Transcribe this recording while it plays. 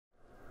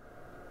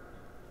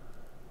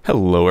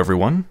Hello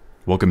everyone,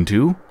 welcome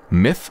to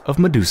Myth of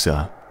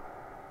Medusa.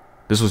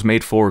 This was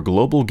made for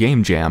Global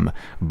Game Jam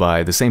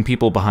by the same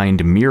people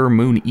behind Mirror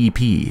Moon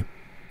EP,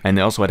 and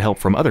they also had help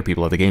from other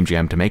people at the Game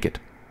Jam to make it.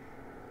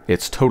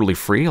 It's totally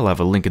free, I'll have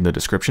a link in the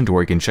description to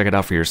where you can check it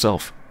out for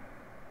yourself.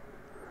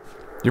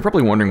 You're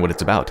probably wondering what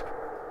it's about.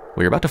 Well,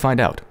 you're about to find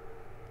out.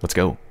 Let's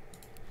go.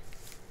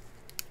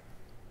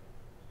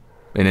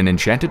 In an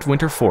enchanted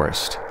winter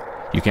forest,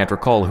 you can't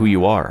recall who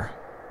you are.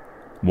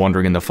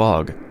 Wandering in the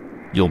fog,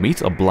 you'll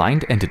meet a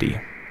blind entity.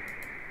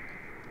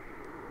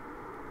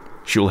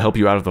 She will help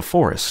you out of the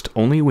forest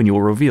only when you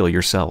will reveal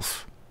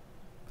yourself.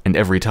 And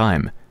every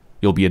time,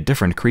 you'll be a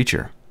different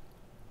creature.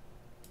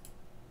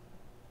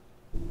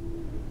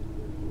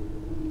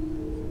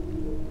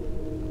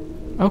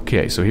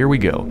 Okay, so here we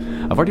go.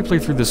 I've already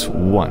played through this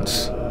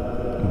once,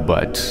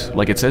 but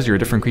like it says, you're a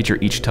different creature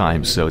each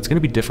time, so it's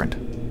going to be different.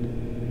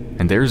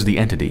 And there's the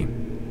entity.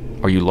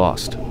 Are you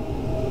lost?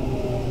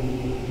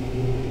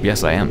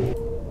 Yes, I am.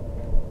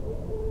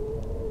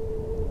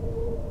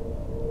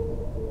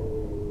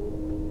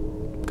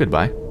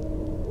 Goodbye.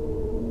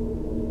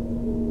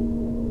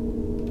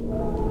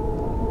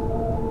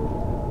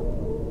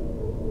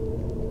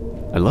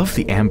 I love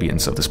the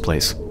ambience of this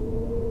place.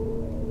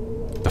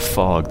 The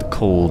fog, the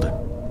cold.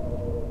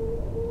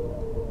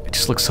 It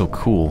just looks so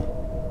cool.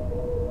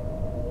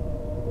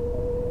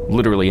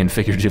 Literally and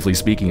figuratively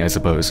speaking, I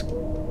suppose.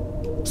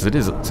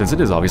 Since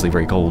it is obviously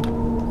very cold.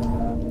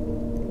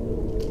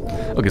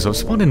 Okay, so I've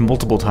spawned in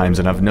multiple times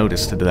and I've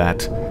noticed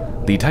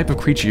that the type of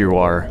creature you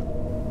are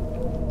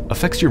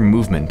affects your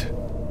movement.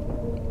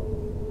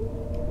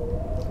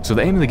 So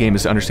the aim of the game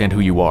is to understand who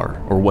you are,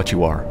 or what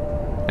you are.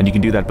 And you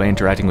can do that by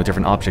interacting with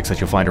different objects that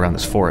you'll find around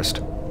this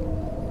forest.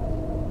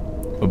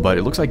 But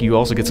it looks like you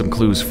also get some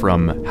clues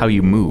from how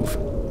you move.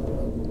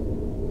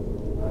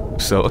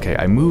 So, okay,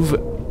 I move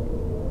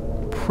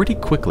pretty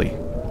quickly.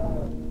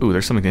 Ooh,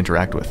 there's something to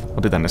interact with.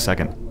 I'll do that in a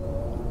second.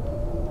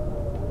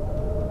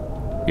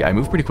 Yeah, I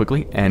move pretty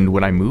quickly, and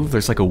when I move,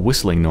 there's like a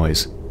whistling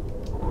noise.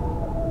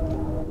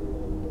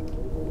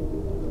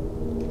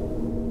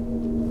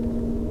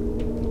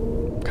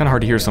 Kind of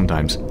hard to hear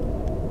sometimes,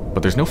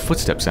 but there's no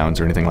footstep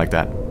sounds or anything like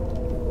that.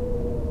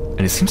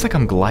 And it seems like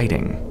I'm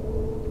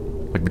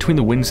gliding. Like between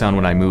the wind sound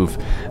when I move,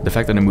 the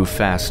fact that I move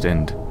fast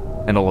and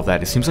all of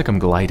that, it seems like I'm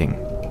gliding.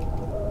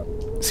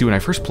 See, when I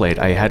first played,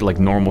 I had like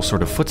normal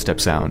sort of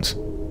footstep sounds.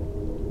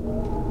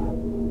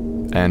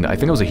 And I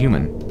think I was a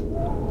human.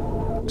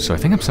 So I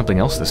think I'm something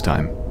else this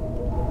time.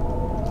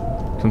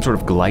 Some sort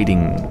of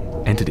gliding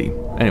entity.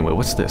 Anyway,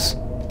 what's this?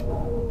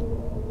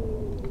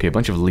 Okay, a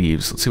bunch of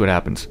leaves. Let's see what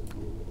happens.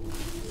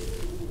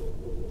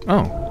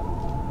 Oh.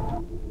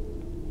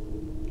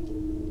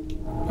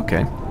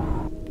 Okay.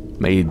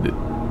 Made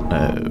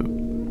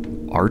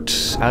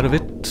art out of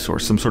it, or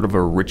some sort of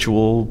a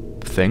ritual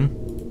thing.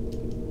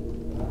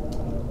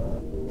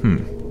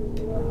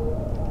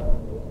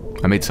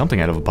 I made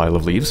something out of a pile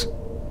of leaves.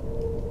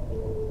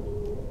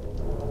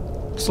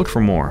 Let's look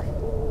for more.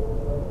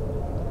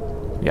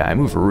 Yeah, I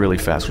move really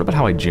fast. What about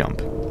how I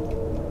jump?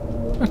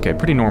 Okay,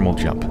 pretty normal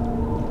jump.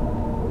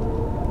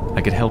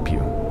 I could help you.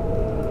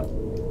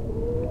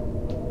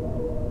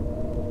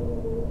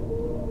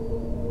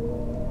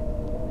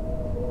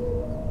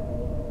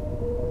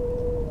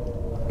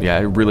 Yeah,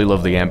 I really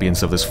love the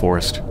ambience of this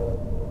forest.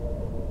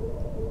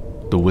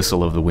 The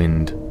whistle of the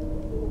wind.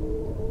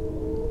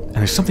 And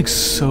there's something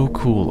so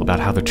cool about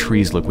how the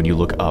trees look when you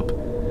look up.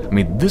 I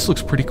mean, this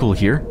looks pretty cool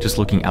here, just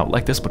looking out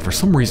like this, but for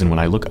some reason when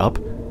I look up,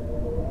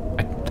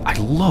 I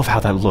love how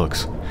that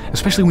looks.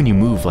 Especially when you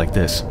move like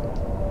this.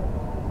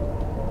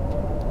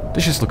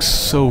 This just looks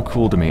so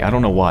cool to me, I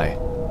don't know why.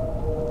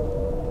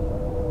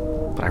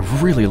 But I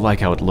really like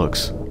how it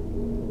looks.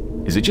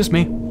 Is it just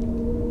me?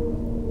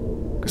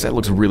 Because that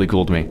looks really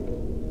cool to me.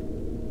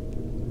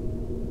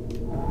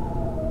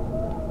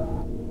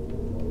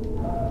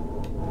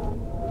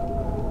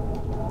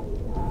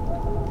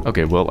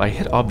 Okay, well, I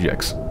hit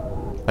objects.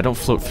 I don't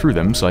float through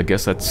them, so I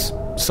guess that's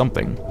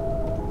something.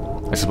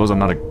 I suppose I'm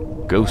not a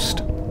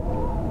ghost.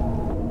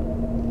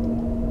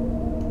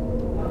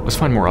 Let's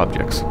find more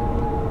objects.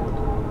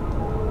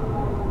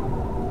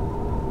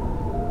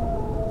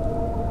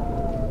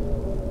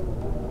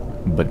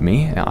 But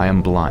me, I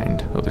am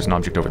blind. Oh, there's an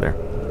object over there.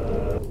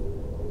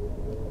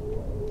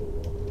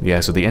 Yeah,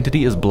 so the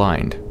entity is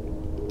blind.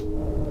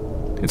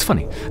 It's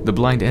funny, the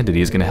blind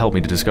entity is going to help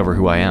me to discover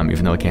who I am,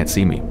 even though it can't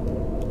see me.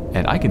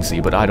 And I can see,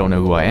 but I don't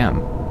know who I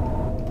am.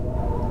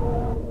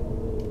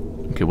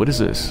 Okay, what is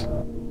this?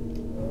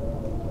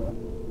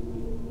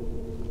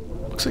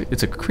 Looks like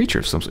it's a creature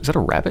of some sort. Is that a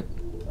rabbit?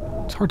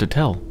 It's hard to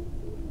tell.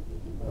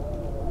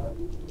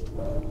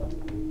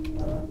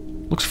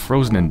 Looks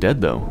frozen and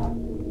dead, though.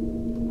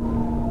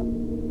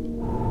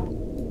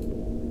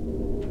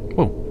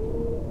 Whoa.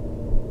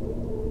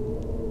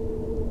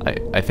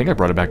 I think I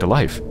brought it back to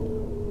life.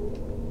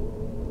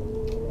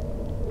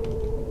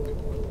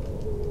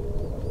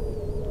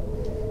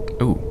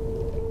 Ooh.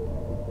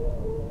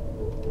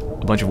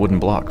 A bunch of wooden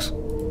blocks.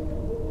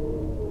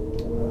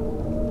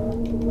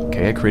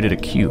 Okay, I created a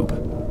cube.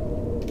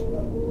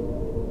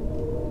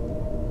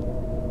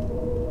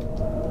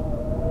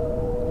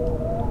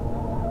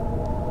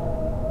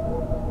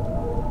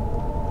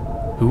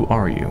 Who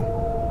are you?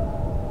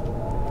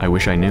 I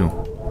wish I knew.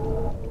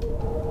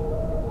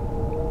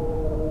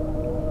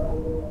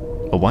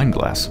 A wine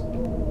glass.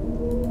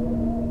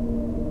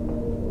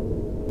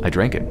 I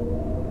drank it.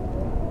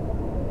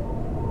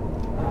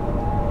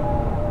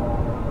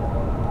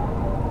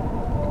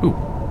 Ooh,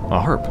 a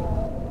harp.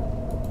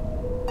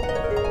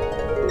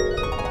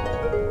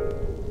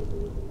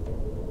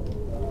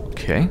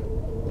 Okay,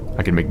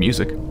 I can make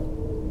music.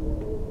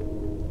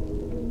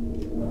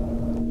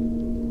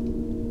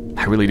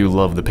 I really do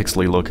love the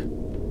pixely look.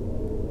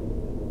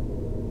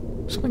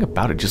 Something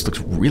about it just looks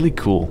really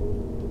cool.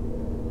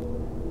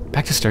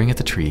 Back to staring at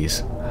the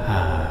trees.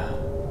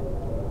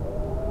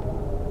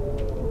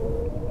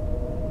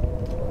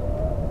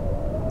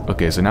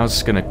 Okay, so now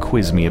it's gonna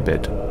quiz me a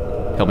bit.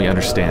 Help me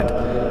understand.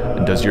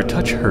 Does your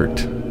touch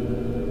hurt?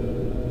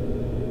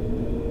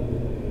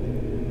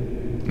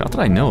 Not that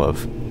I know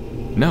of.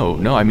 No,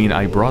 I mean,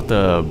 I brought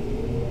the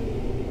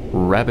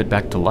rabbit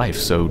back to life,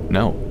 so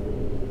no.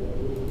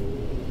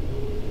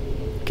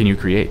 Can you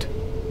create?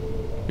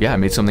 Yeah, I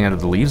made something out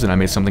of the leaves and I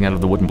made something out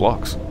of the wooden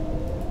blocks.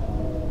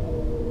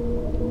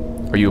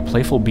 Are you a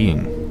playful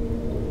being?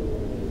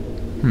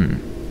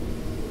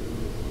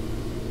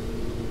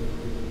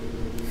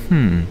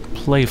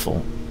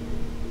 Playful.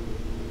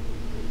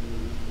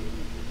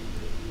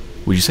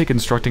 Would you say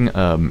constructing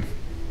a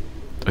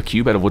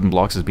cube out of wooden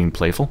blocks is being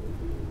playful?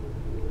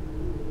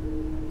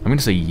 I'm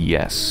gonna say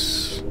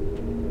yes.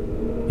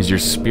 Is your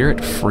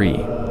spirit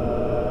free?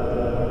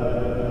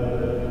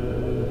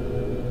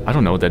 I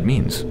don't know what that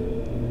means.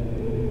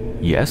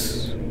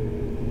 Yes?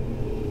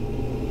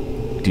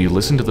 Do you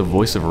listen to the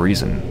voice of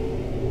reason?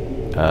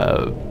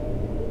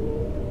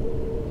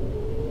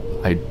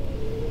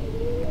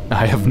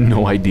 I have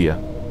no idea.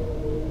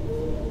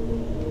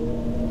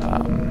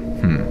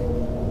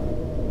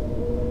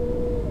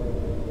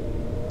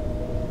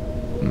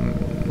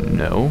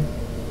 No.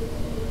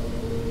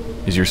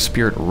 Is your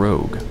spirit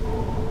rogue?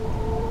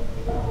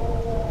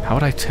 How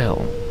would I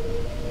tell?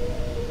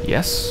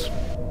 Yes?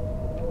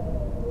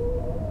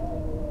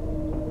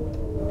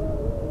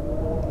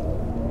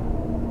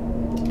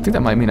 I think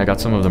that might mean I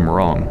got some of them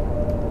wrong.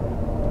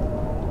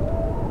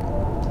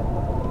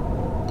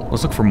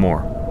 Let's look for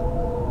more.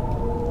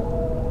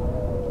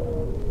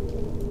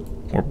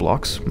 More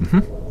blocks?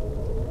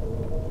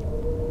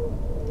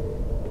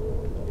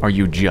 Are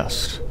you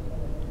just?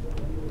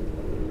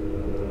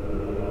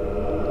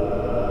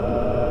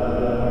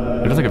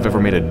 I don't think I've ever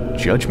made a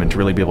judgment to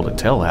really be able to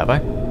tell, have I?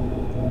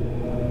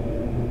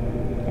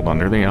 Hold on,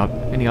 are there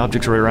any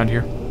objects right around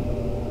here?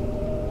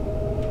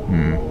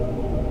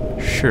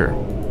 Sure.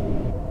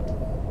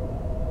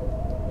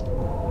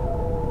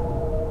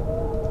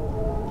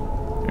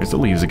 There's the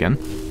leaves again.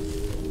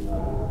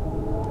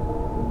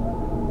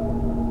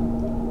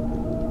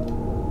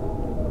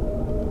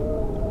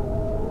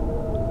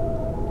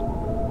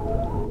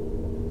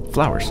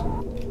 Flowers.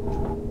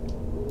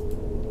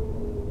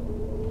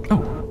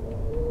 Oh.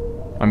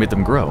 I made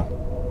them grow.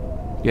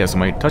 Yeah, so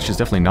my touch is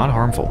definitely not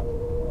harmful.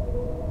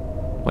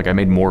 Like, I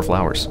made more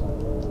flowers.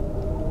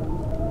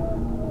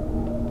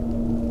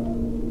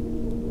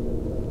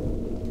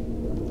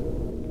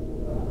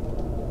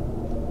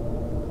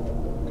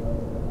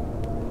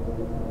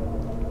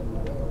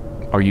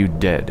 Are you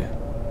dead?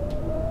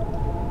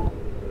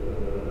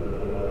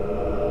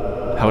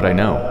 How would I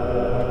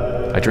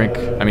know? I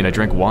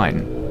drank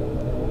wine.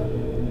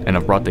 And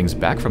I've brought things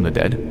back from the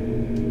dead.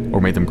 Or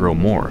made them grow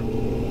more.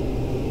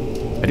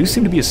 I do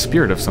seem to be a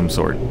spirit of some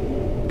sort.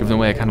 Given the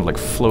way I kind of like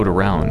float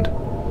around.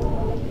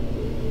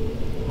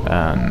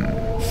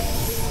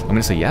 I'm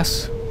gonna say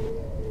yes.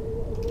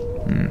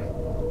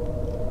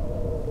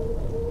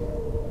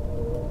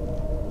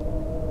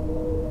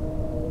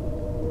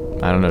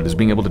 I don't know, does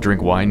being able to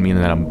drink wine mean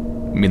that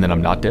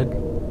I'm not dead?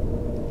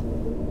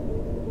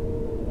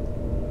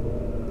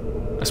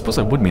 I suppose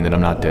that would mean that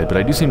I'm not dead, but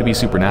I do seem to be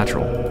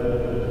supernatural.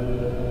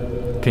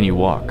 Can you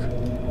walk?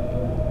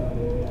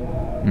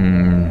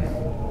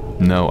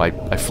 No, I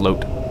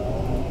float.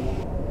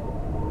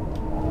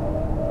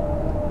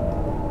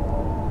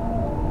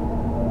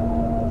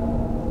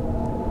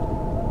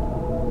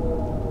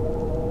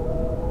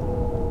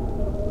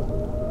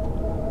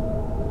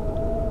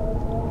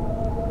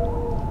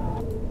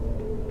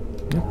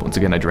 Yep, once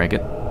again I drank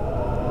it.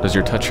 Does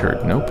your touch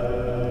hurt? Nope.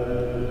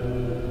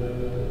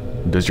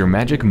 Does your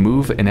magic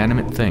move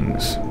inanimate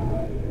things?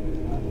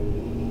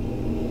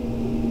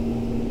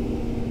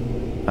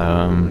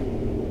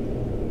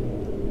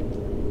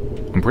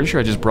 I'm pretty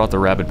sure I just brought the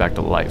rabbit back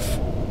to life.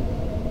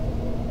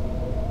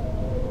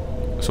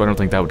 So I don't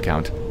think that would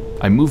count.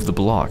 I moved the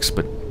blocks,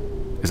 but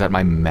is that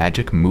my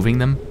magic moving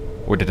them?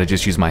 Or did I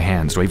just use my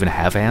hands? Do I even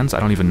have hands? I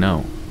don't even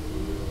know.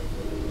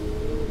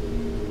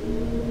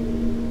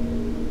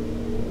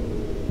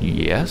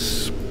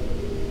 Yes?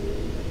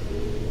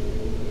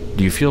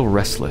 Do you feel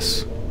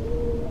restless?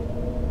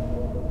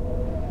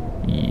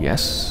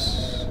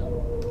 Yes?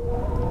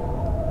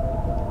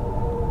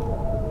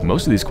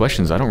 Most of these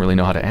questions I don't really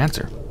know how to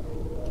answer.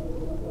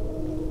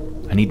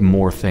 I need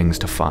more things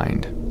to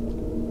find.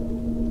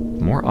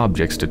 More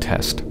objects to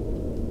test.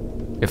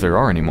 if there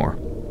are any more.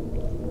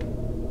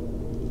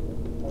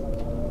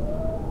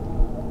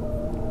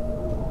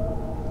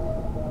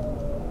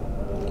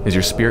 Is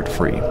your spirit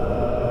free?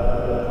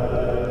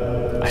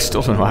 I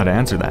still don't know how to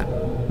answer that.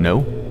 No?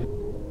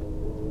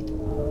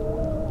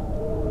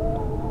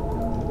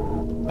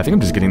 I think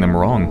I'm just getting them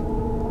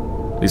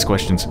wrong. These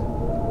questions.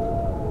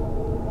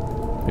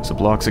 Here's the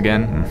blocks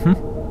again.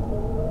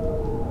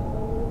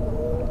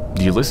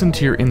 Do you listen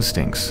to your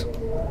instincts?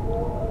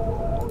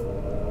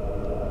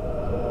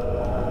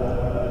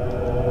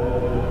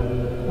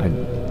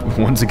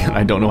 Once again,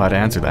 I don't know how to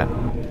answer that.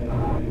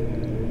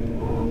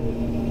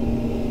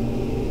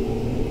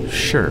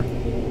 Sure.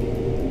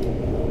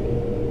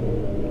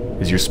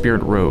 Is your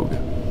spirit rogue?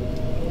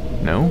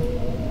 No?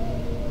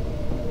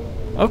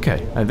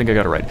 Okay, I think I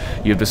got it right.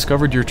 You have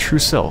discovered your true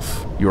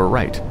self. You are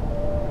right.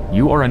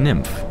 You are a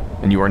nymph,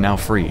 and you are now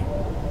free.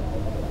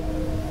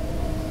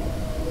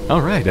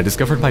 Alright, I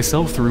discovered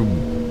myself through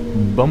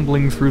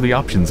bumbling through the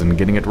options and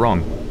getting it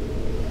wrong.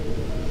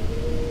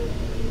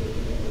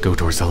 Go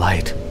towards the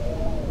light.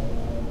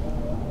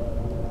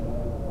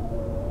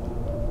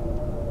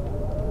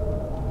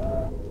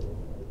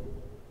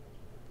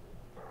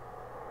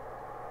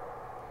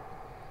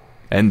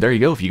 And there you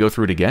go. If you go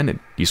through it again,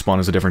 you spawn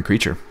as a different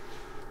creature.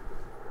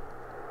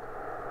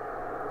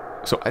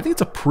 So I think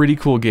it's a pretty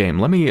cool game.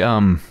 Let me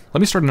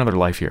start another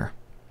life here,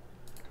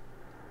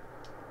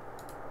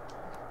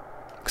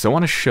 because I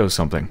want to show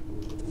something.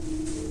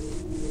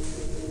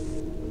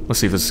 Let's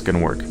see if this is gonna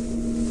work.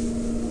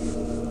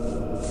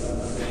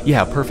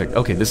 Yeah, perfect.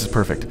 Okay, this is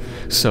perfect.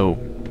 So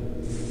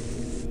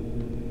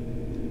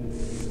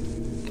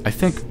I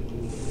think,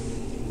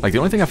 like, the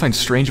only thing I find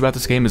strange about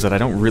this game is that I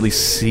don't really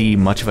see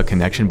much of a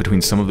connection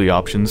between some of the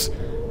options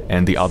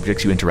and the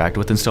objects you interact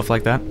with and stuff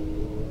like that.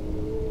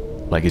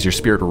 Like, is your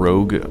spirit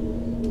rogue?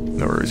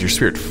 Or is your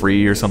spirit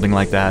free or something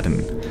like that?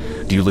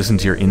 And do you listen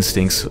to your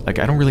instincts? Like,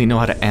 I don't really know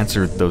how to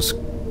answer those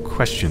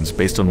questions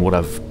based on what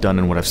I've done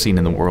and what I've seen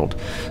in the world.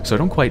 So I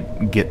don't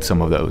quite get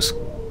some of those.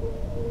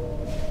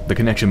 The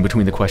connection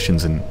between the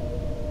questions and...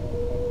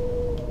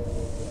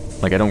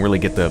 like, I don't really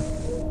get the...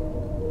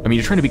 I mean,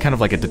 you're trying to be kind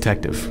of like a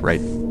detective, right?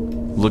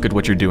 Look at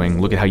what you're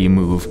doing, look at how you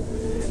move,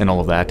 and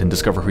all of that, and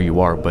discover who you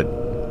are, but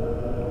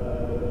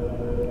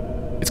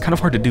it's kind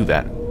of hard to do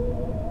that.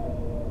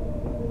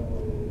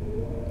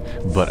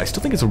 But I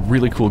still think it's a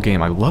really cool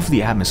game. I love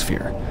the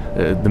atmosphere,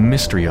 the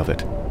mystery of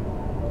it.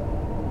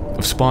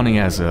 Of spawning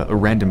as a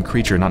random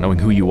creature, not knowing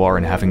who you are,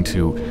 and having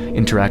to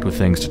interact with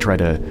things to try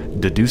to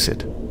deduce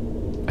it.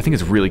 I think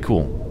it's really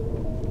cool.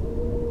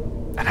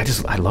 And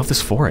I love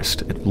this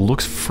forest. It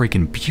looks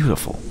freaking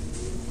beautiful.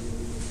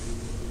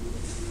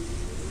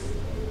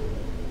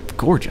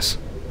 Gorgeous.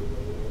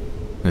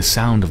 The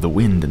sound of the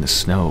wind and the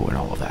snow and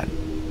all of that.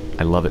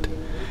 I love it.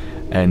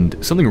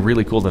 And something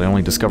really cool that I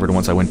only discovered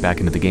once I went back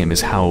into the game is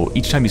how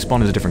each time you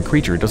spawn as a different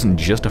creature, it doesn't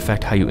just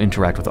affect how you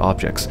interact with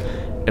objects.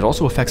 It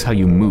also affects how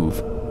you move.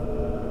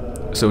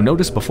 So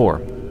notice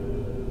before,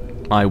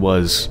 I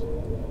was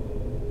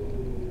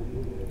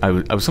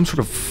some sort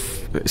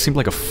of... it seemed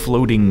like a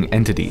floating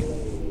entity,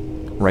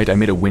 right? I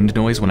made a wind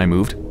noise when I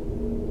moved.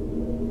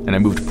 And I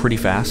moved pretty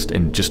fast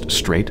and just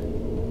straight.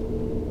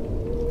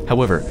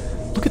 However,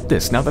 look at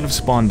this. Now that I've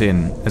spawned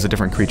in as a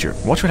different creature,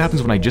 watch what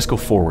happens when I just go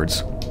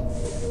forwards.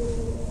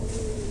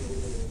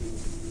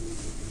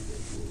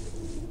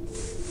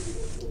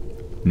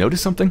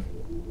 Notice something?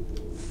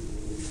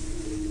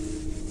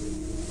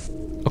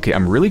 Okay,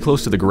 I'm really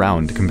close to the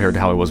ground compared to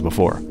how I was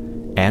before.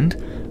 And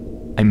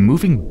I'm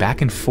moving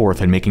back and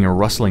forth and making a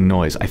rustling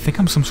noise. I think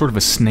I'm some sort of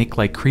a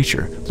snake-like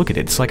creature. Look at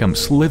it. It's like I'm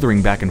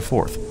slithering back and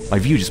forth. My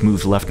view just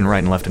moves left and right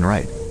and left and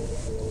right.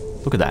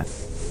 Look at that.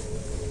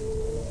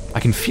 I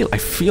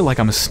feel like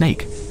I'm a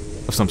snake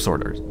of some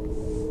sort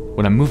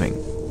when I'm moving.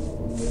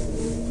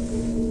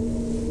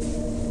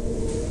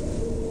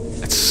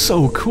 It's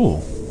so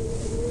cool.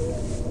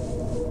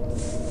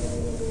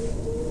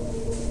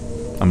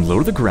 I'm low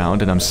to the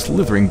ground and I'm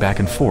slithering back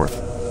and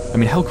forth. I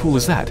mean, how cool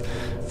is that?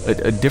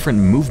 A different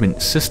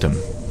movement system,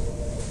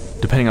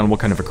 depending on what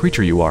kind of a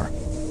creature you are.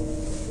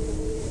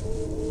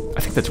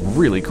 I think that's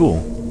really cool.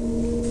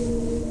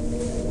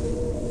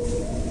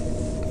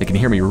 They can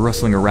hear me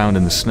rustling around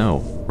in the snow,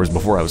 whereas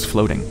before I was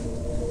floating.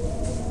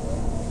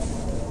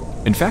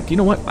 In fact, you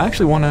know what? I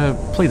actually want to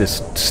play this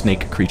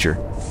snake creature.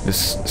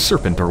 This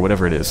serpent, or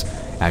whatever it is.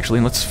 Actually,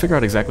 and let's figure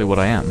out exactly what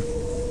I am.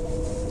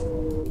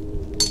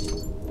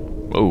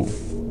 Whoa.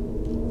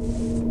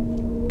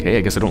 Okay,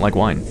 I guess I don't like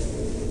wine.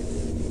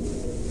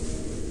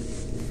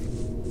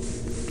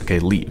 Okay,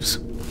 leaves.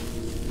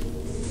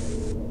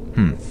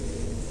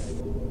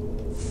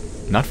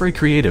 Not very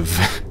creative.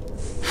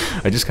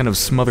 I just kind of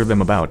smother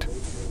them about.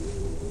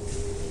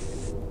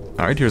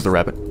 Alright, here's the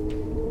rabbit.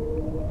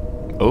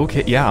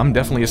 Okay, yeah, I'm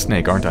definitely a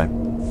snake, aren't I?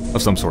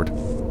 Of some sort.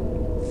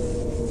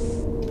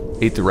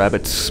 Ate the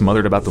rabbit,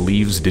 smothered about the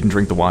leaves, didn't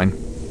drink the wine.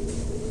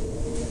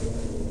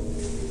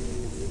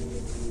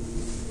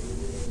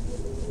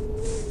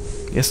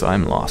 Yes,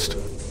 I'm lost.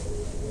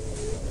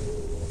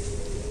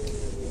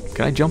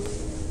 Can I jump?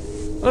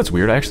 Oh, that's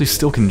weird, I actually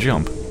still can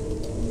jump.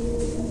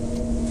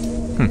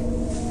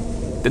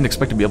 Didn't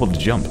expect to be able to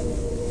jump.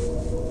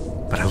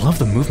 But I love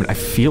the movement. I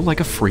feel like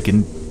a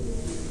freaking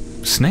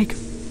snake.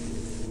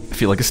 I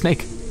feel like a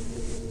snake.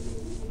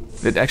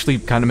 It actually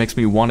kind of makes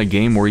me want a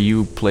game where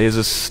you play as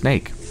a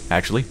snake,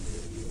 actually.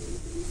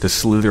 To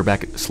slither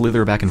back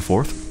and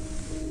forth.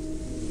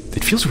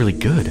 It feels really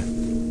good.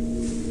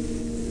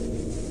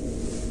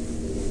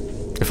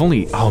 If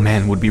only... Oh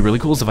man, what would be really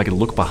cool is if I could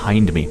look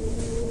behind me.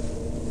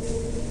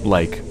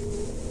 Like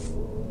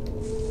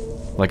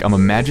I'm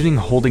imagining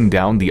holding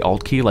down the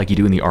Alt key like you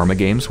do in the Arma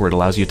games, where it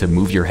allows you to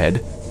move your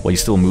head while you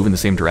still move in the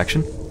same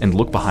direction, and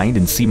look behind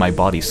and see my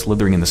body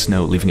slithering in the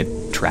snow, leaving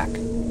a track.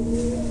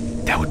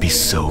 That would be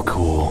so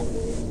cool.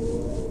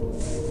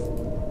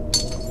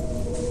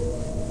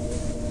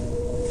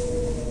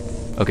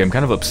 Okay, I'm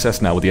kind of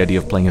obsessed now with the idea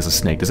of playing as a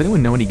snake. Does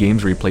anyone know any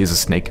games where you play as a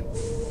snake?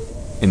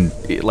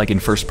 Like in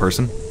first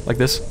person, like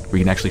this? Where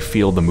you can actually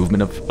feel the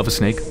movement of a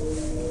snake?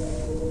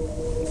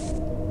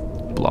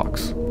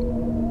 Blocks.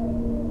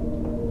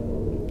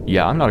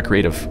 Yeah, I'm not a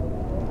creative.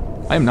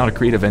 I am not a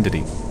creative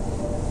entity.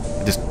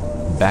 I just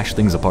bash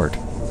things apart.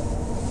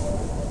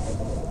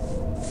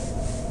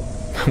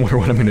 I wonder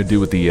what I'm gonna do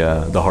with the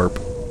harp.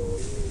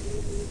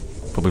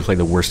 Probably play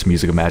the worst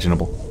music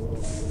imaginable.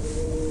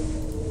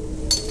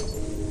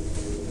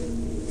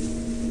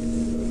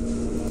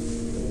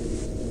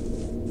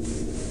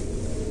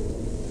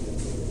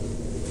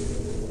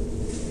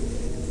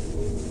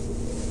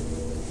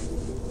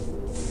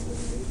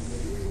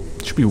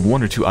 Should be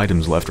 1 or 2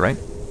 items left, right?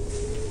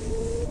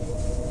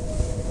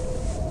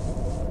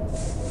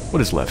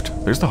 What is left?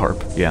 There's the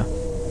harp, yeah.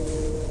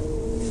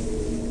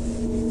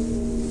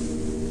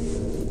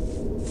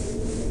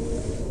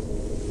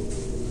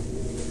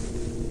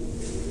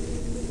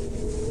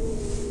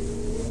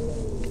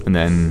 And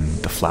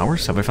then the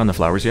flowers? Have I found the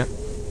flowers yet?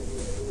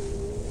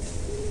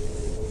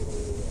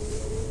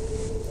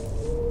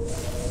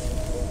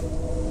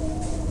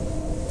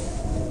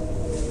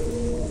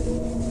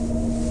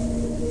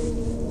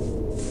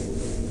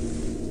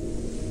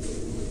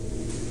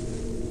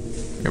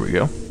 There we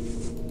go.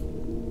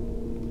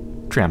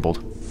 Trampled.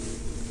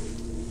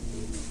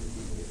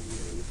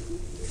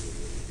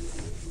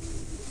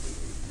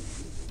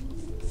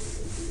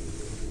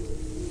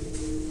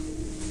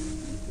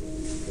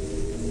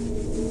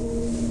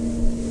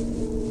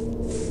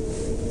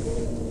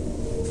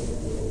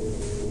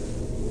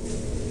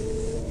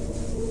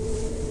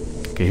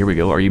 Okay, here we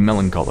go. Are you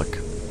melancholic?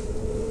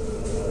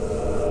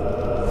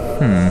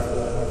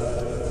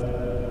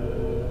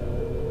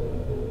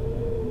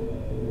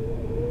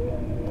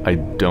 I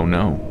don't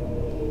know.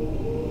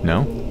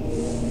 No?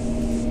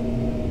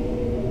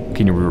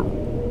 Can you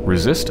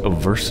resist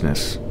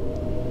averseness?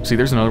 See,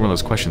 there's another one of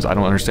those questions. I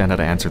don't understand how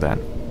to answer that.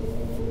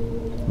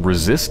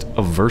 Resist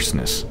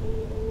averseness.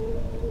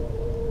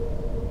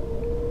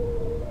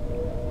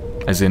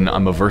 As in,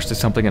 I'm averse to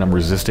something and I'm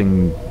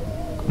resisting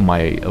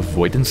my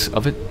avoidance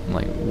of it?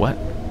 Like, what?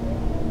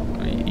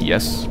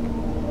 Yes?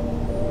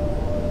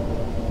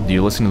 Do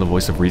you listen to the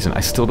voice of reason?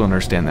 I still don't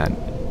understand that.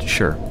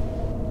 Sure.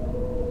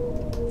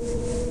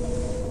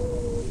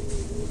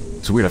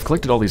 It's weird, I've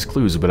collected all these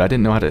clues, but I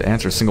didn't know how to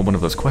answer a single one of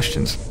those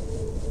questions.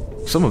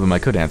 Some of them I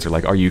could answer,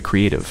 like, are you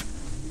creative?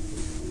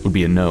 Would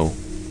be a no.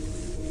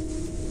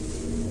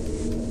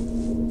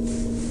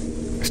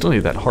 I still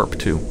need that harp,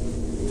 too.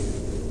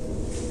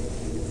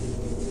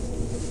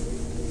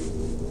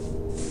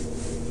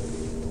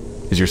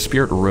 Is your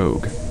spirit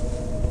rogue?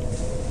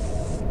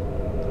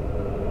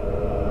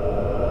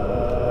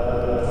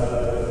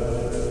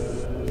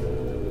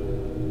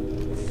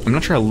 I'm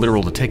not sure how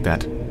literal to take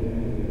that.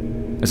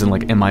 As in,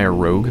 like, am I a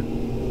rogue?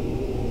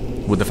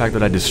 Would the fact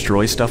that I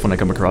destroy stuff when I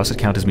come across it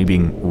count as me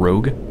being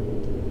rogue?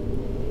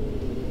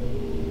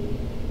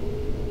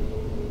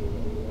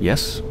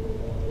 Yes?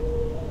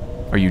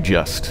 Are you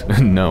just?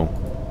 No.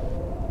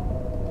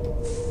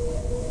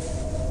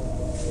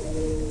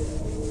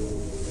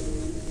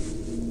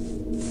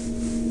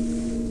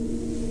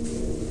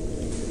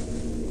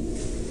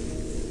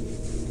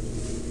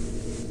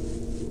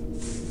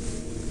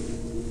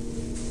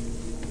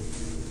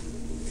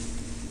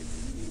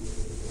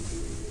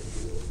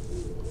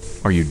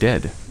 Are you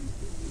dead?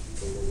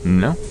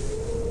 No.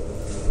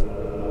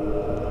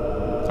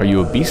 Are you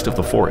a beast of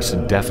the forest?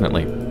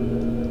 Definitely.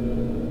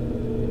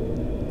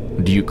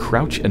 Do you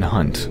crouch and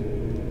hunt?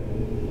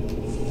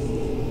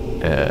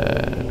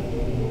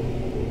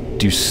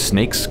 Do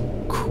snakes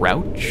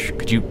crouch?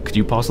 Could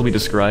you possibly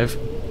describe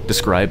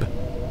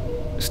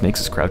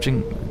snakes as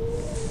crouching?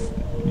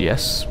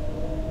 Yes.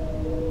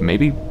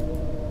 Maybe.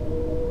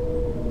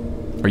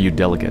 Are you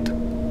delicate?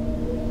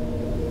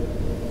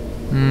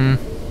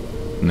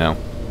 No.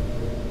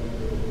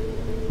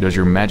 Does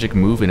your magic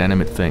move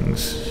inanimate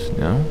things?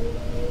 No.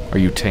 Are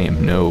you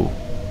tame? No.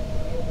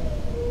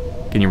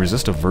 Can you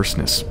resist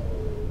averseness?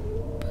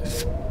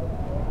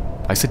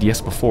 I said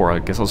yes before, I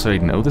guess I'll say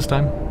no this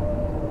time?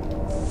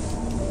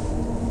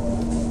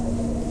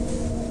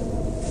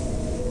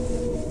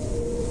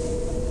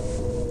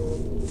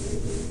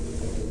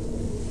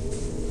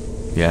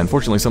 Yeah,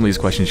 unfortunately some of these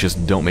questions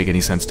just don't make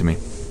any sense to me.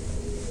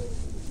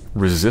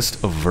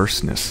 Resist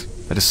averseness.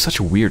 That is such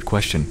a weird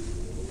question.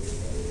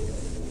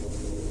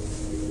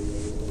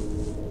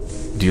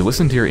 Do you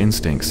listen to your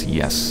instincts?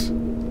 Yes.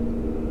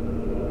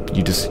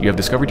 You have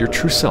discovered your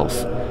true self.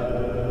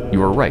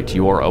 You are right.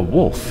 You are a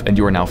wolf, and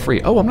you are now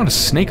free. Oh, I'm not a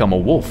snake. I'm a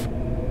wolf.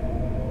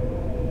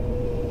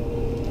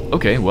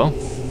 Okay, well,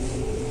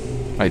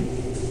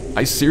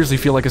 I seriously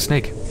feel like a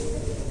snake.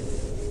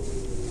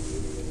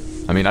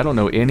 I mean, I don't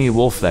know any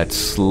wolf that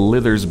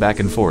slithers back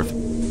and forth.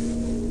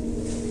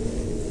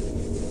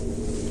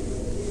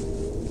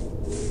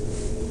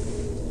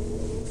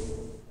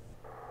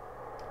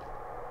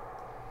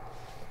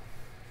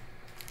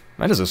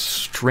 That is a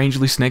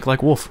strangely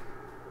snake-like wolf.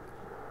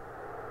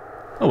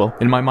 Oh well,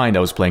 in my mind I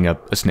was playing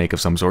a snake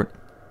of some sort.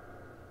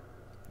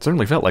 It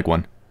certainly felt like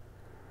one.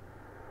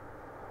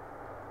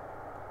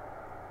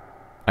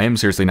 I am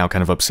seriously now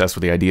kind of obsessed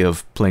with the idea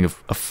of playing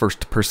a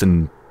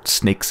first-person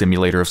snake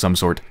simulator of some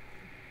sort.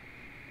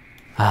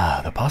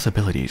 Ah, the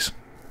possibilities.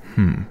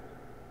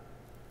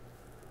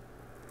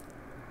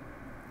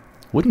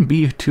 Wouldn't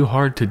be too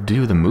hard to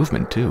do the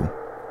movement, too.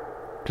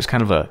 Just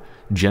kind of a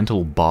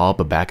gentle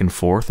bob back and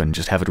forth and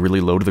just have it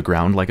really low to the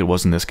ground like it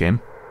was in this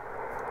game.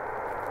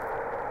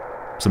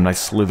 Some nice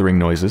slithering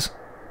noises.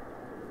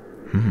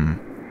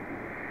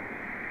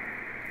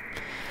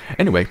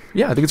 Anyway,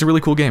 yeah, I think it's a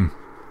really cool game.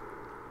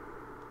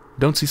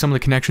 Don't see some of the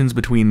connections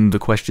between the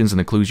questions and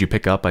the clues you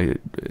pick up. I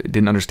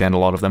didn't understand a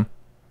lot of them,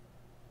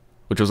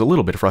 which was a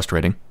little bit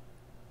frustrating,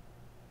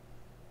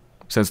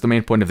 since the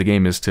main point of the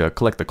game is to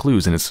collect the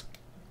clues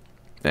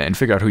and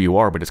figure out who you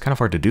are, but it's kind of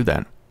hard to do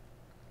that.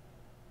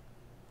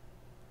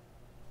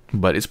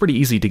 But it's pretty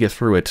easy to get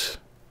through it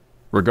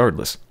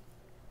regardless,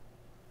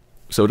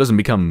 so it doesn't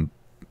become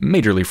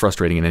majorly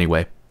frustrating in any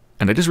way.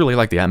 And I just really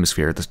like the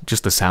atmosphere,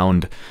 just the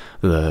sound,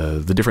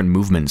 the different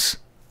movements.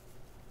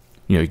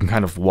 You know, you can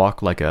kind of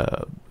walk like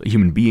a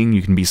human being.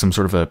 You can be some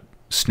sort of a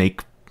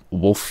snake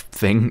wolf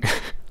thing.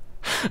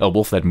 A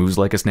wolf that moves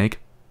like a snake.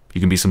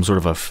 You can be some sort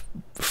of a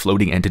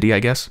floating entity,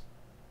 I guess.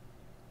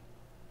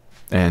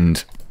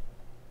 And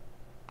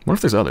what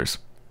if there's others?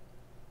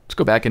 Let's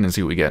go back in and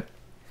see what we get.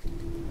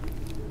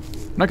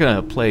 I'm not going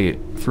to play it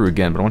through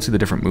again, but I want to see the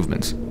different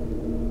movements.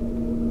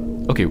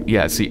 Okay,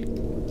 yeah, see.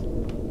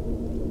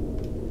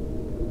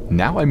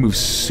 Now I move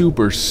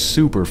super,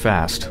 super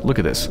fast. Look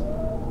at this.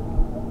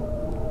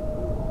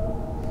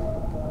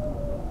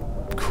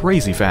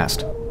 Crazy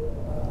fast.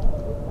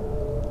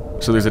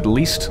 So there's at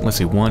least, let's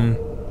see,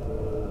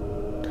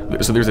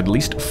 so there's at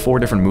least 4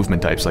 different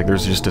movement types. Like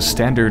there's just a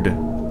standard.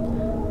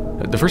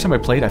 The first time I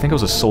played, I think I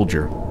was a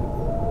soldier,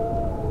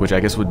 which I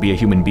guess would be a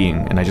human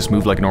being, and I just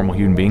moved like a normal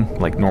human being,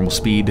 like normal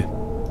speed,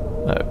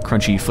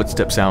 crunchy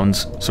footstep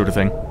sounds, sort of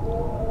thing.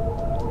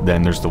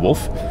 Then there's the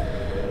wolf,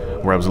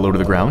 where I was low to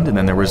the ground, and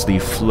then there was the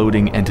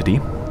floating entity,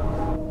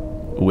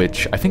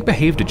 which I think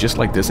behaved just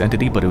like this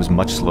entity, but it was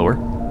much slower.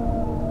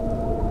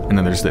 And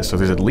then there's this, so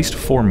there's at least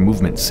 4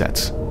 movement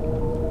sets.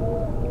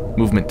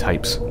 Movement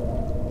types.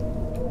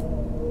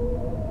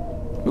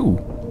 Ooh,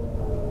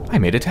 I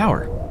made a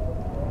tower.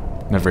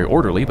 Not very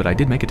orderly, but I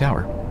did make a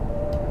tower.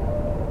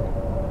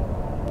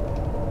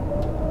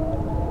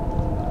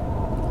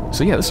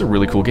 So yeah, this is a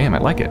really cool game, I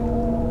like it.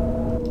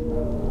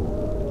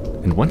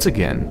 And once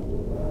again,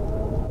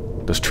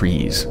 those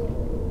trees.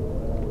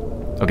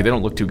 Okay, they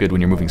don't look too good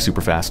when you're moving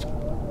super fast.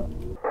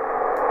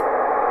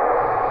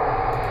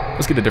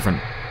 Let's get a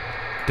different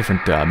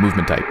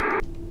movement type.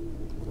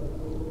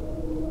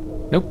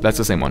 Nope, that's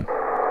the same one.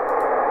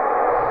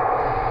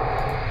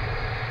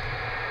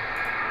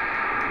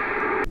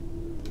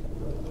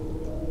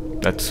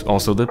 That's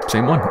also the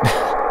same one.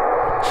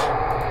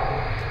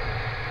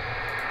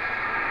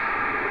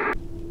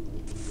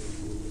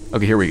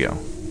 Okay, here we go.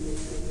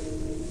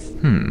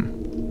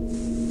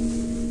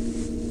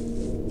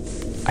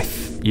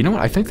 You know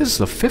what? I think this is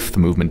the 5th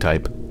movement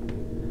type.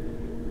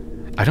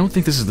 I don't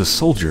think this is the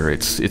soldier.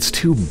 It's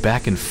too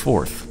back and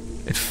forth.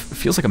 It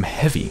feels like I'm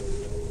heavy.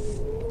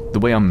 The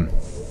way I'm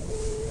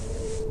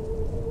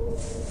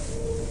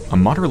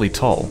moderately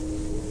tall.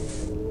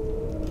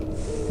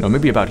 No,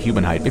 maybe about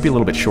human height. Maybe a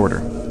little bit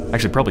shorter.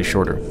 Actually, probably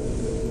shorter.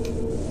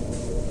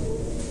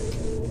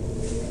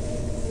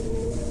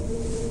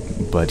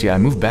 But yeah, I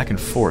move back and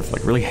forth,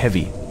 like really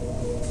heavy.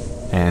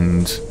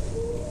 And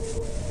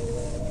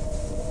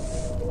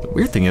the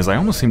weird thing is, I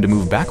almost seem to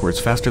move backwards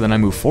faster than I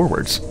move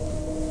forwards.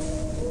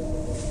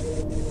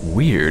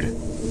 Weird.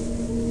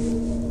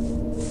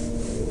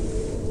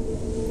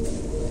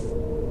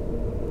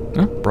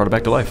 Oh, brought it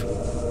back to life.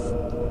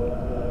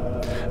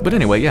 But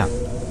anyway, yeah.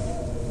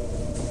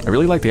 I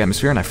really like the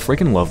atmosphere, and I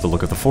freaking love the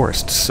look of the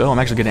forest, so I'm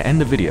actually going to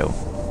end the video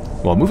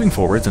while moving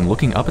forwards and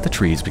looking up at the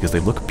trees because they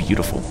look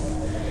beautiful.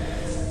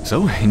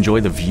 So,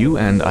 enjoy the view,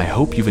 and I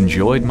hope you've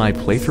enjoyed my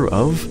playthrough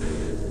of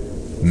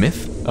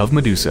Myth of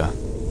Medusa.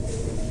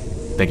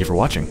 Thank you for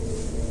watching.